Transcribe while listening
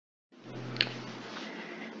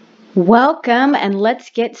Welcome, and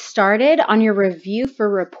let's get started on your review for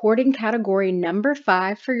reporting category number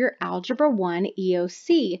 5 for your Algebra 1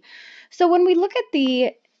 EOC. So when we look at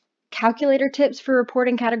the calculator tips for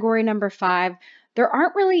reporting category number 5, there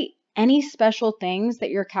aren't really any special things that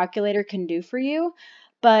your calculator can do for you,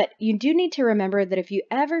 but you do need to remember that if you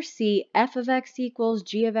ever see f of x equals,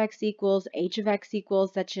 g of x equals, h of x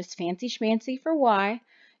equals, that's just fancy schmancy for y,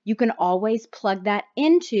 you can always plug that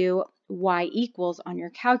into y equals on your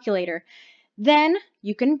calculator. Then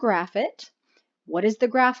you can graph it. What does the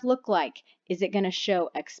graph look like? Is it going to show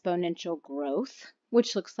exponential growth,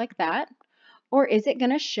 which looks like that? Or is it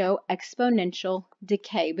going to show exponential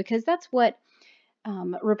decay? Because that's what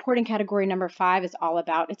reporting category number 5 is all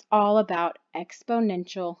about. It's all about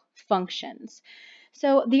exponential functions.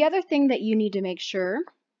 So the other thing that you need to make sure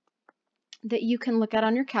that you can look at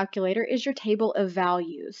on your calculator is your table of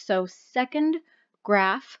values. So second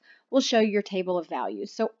graph will show your table of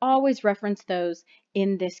values. So always reference those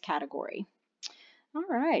in this category. All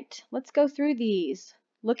right, let's go through these.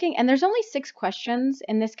 And there's only 6 questions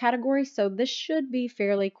in this category, so this should be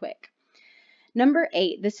fairly quick. Number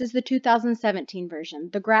 8, this is the 2017 version.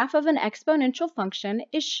 The graph of an exponential function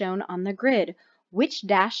is shown on the grid. Which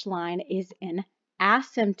dashed line is an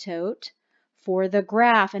asymptote for the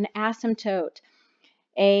graph? An asymptote,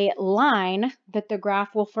 a line that the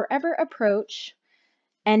graph will forever approach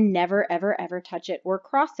and never, ever, ever touch it or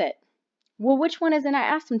cross it. Well, which one is an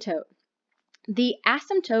asymptote? The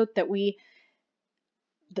asymptote that we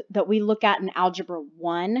look at in Algebra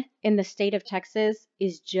 1 in the state of Texas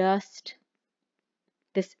is just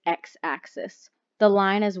this x-axis. The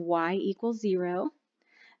line is y equals 0.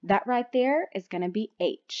 That right there is going to be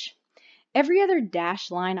h. Every other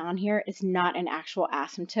dashed line on here is not an actual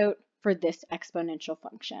asymptote for this exponential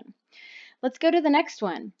function. Let's go to the next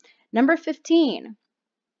one. Number 15.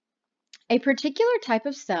 A particular type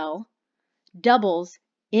of cell doubles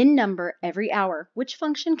in number every hour. Which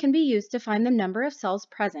function can be used to find the number of cells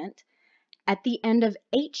present at the end of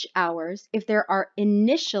h hours if there are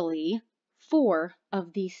initially 4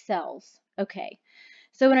 of these cells? Okay,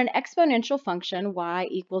 so in an exponential function, y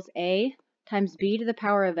equals a times b to the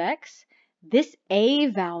power of x, this a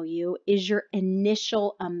value is your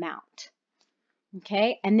initial amount.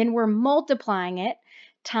 Okay, and then we're multiplying it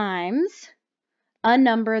times a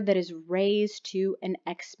number that is raised to an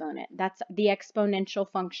exponent. That's the exponential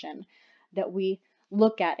function that we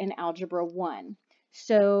look at in Algebra 1.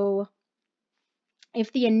 So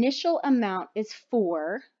if the initial amount is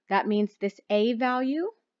 4, that means this a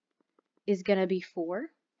value is going to be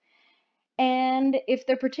 4. And if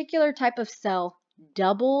the particular type of cell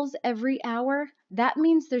doubles every hour, that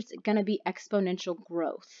means there's going to be exponential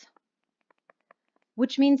growth,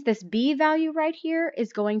 which means this b value right here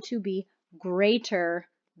is going to be greater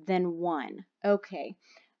than 1. Okay,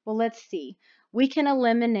 well, let's see. We can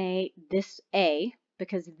eliminate this a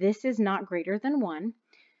because this is not greater than 1.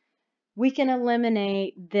 We can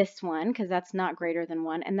eliminate this one because that's not greater than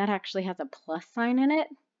 1, and that actually has a plus sign in it.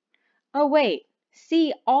 Oh, wait,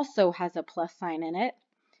 c also has a plus sign in it.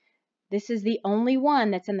 This is the only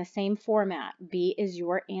one that's in the same format. B is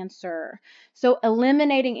your answer. So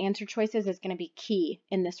eliminating answer choices is going to be key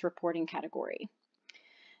in this reporting category.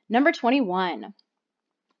 Number 21.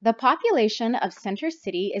 The population of Center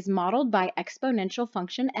City is modeled by exponential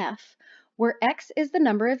function f, where x is the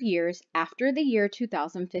number of years after the year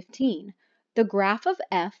 2015. The graph of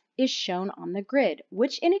f is shown on the grid.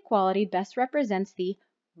 Which inequality best represents the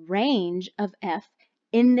range of f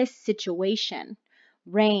in this situation?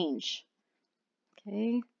 Range.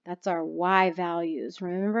 Okay, that's our y values.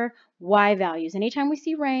 Remember, y values. Anytime we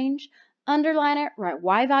see range, underline it, write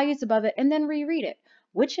y values above it, and then reread it.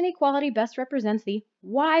 Which inequality best represents the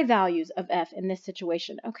y values of f in this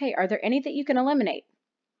situation? Okay, are there any that you can eliminate?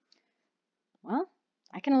 Well,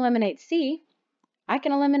 I can eliminate c. I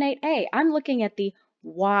can eliminate a. I'm looking at the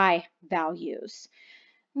y values.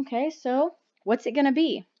 Okay, so what's it going to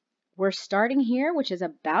be? We're starting here, which is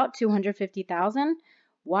about 250,000.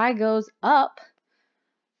 Y goes up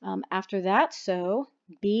after that, so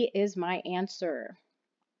B is my answer.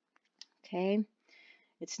 Okay,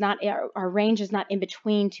 it's not, our range is not in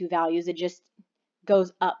between two values, it just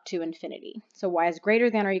goes up to infinity. So Y is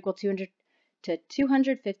greater than or equal to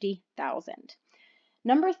 250,000.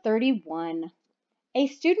 Number 31, a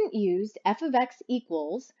student used f of x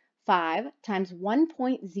equals 5 times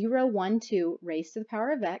 1.012 raised to the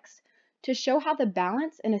power of x to show how the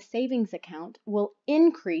balance in a savings account will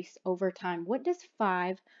increase over time. What does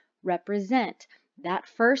 5 represent? That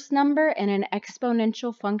first number in an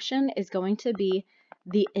exponential function is going to be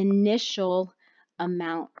the initial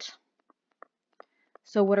amount.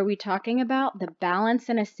 So what are we talking about? The balance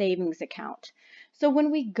in a savings account. So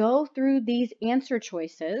when we go through these answer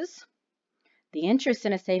choices, the interest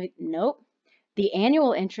in a savings, nope. The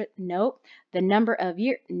annual interest, nope. The number of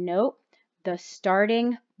year, nope. The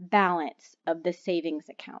starting balance of the savings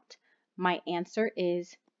account. My answer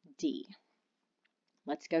is D.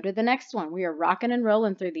 Let's go to the next one. We are rocking and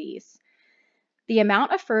rolling through these. The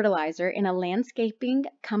amount of fertilizer in a landscaping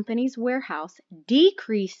company's warehouse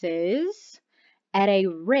decreases at a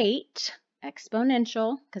rate,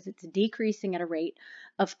 exponential, because it's decreasing at a rate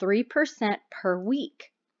of 3% per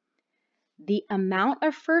week. The amount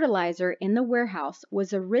of fertilizer in the warehouse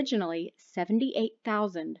was originally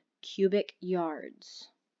 78,000 cubic yards.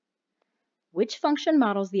 Which function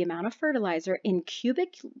models the amount of fertilizer in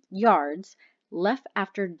cubic yards left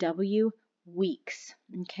after W weeks?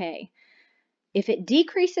 Okay. If it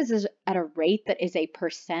decreases at a rate that is a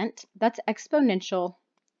percent, that's exponential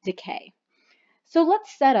decay. So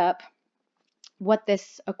let's set up what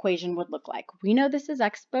this equation would look like. We know this is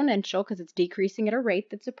exponential because it's decreasing at a rate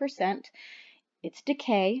that's a percent. It's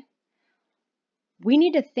decay. We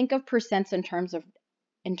need to think of percents in terms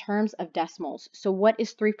of decimals. So what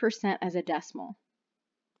is 3% as a decimal?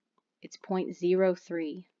 It's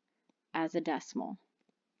 0.03 as a decimal.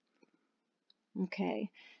 Okay,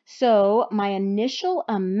 so my initial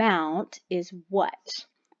amount is what?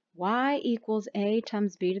 Y equals A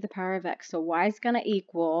times B to the power of X. So Y is going to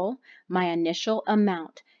equal my initial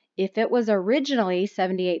amount. If it was originally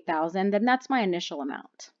 78,000, then that's my initial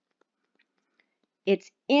amount.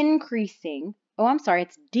 It's increasing. Oh, I'm sorry.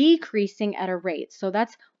 It's decreasing at a rate. So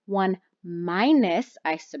that's 1 minus,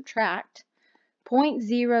 I subtract,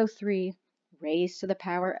 0.03 raised to the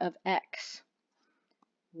power of X.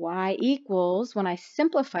 Y equals, when I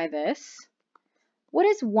simplify this, what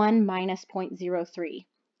is 1 minus 0.03?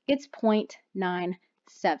 It's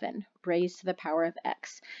 0.97 raised to the power of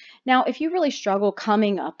X. Now, if you really struggle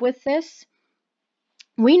coming up with this,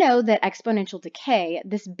 we know that exponential decay,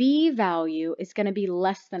 this B value is going to be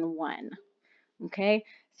less than 1. Okay,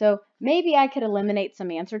 so maybe I could eliminate some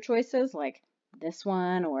answer choices like this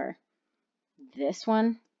one or this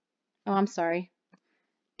one. Oh, I'm sorry.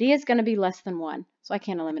 D is going to be less than 1, so I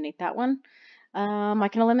can't eliminate that one. I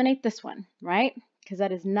can eliminate this one, right? Because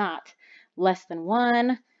that is not less than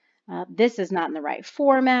 1. This is not in the right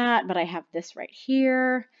format, but I have this right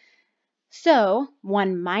here. So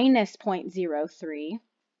 1 minus 0.03,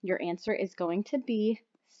 your answer is going to be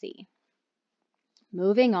C.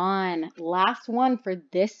 Moving on, last one for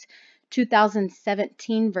this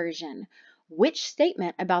 2017 version. Which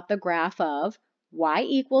statement about the graph of y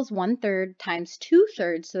equals 1/3 times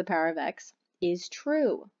 2/3 to the power of x is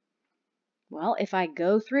true? Well, if I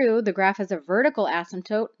go through, the graph has a vertical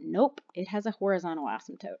asymptote. Nope, it has a horizontal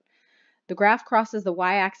asymptote. The graph crosses the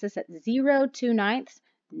y-axis at 0, 2/9.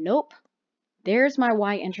 Nope. There's my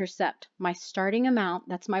y-intercept. My starting amount,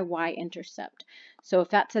 that's my y-intercept. So if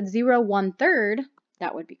that said 0, 1/3,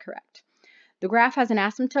 that would be correct. The graph has an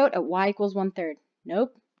asymptote at y equals 1/3.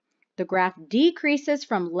 Nope. The graph decreases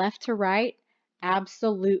from left to right.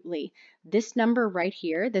 Absolutely. This number right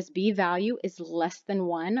here, this B value is less than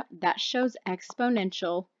 1. That shows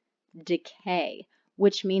exponential decay,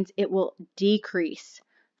 which means it will decrease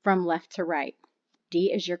from left to right.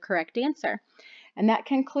 D is your correct answer. And that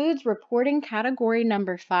concludes reporting category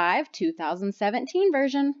number 5, 2017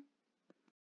 version.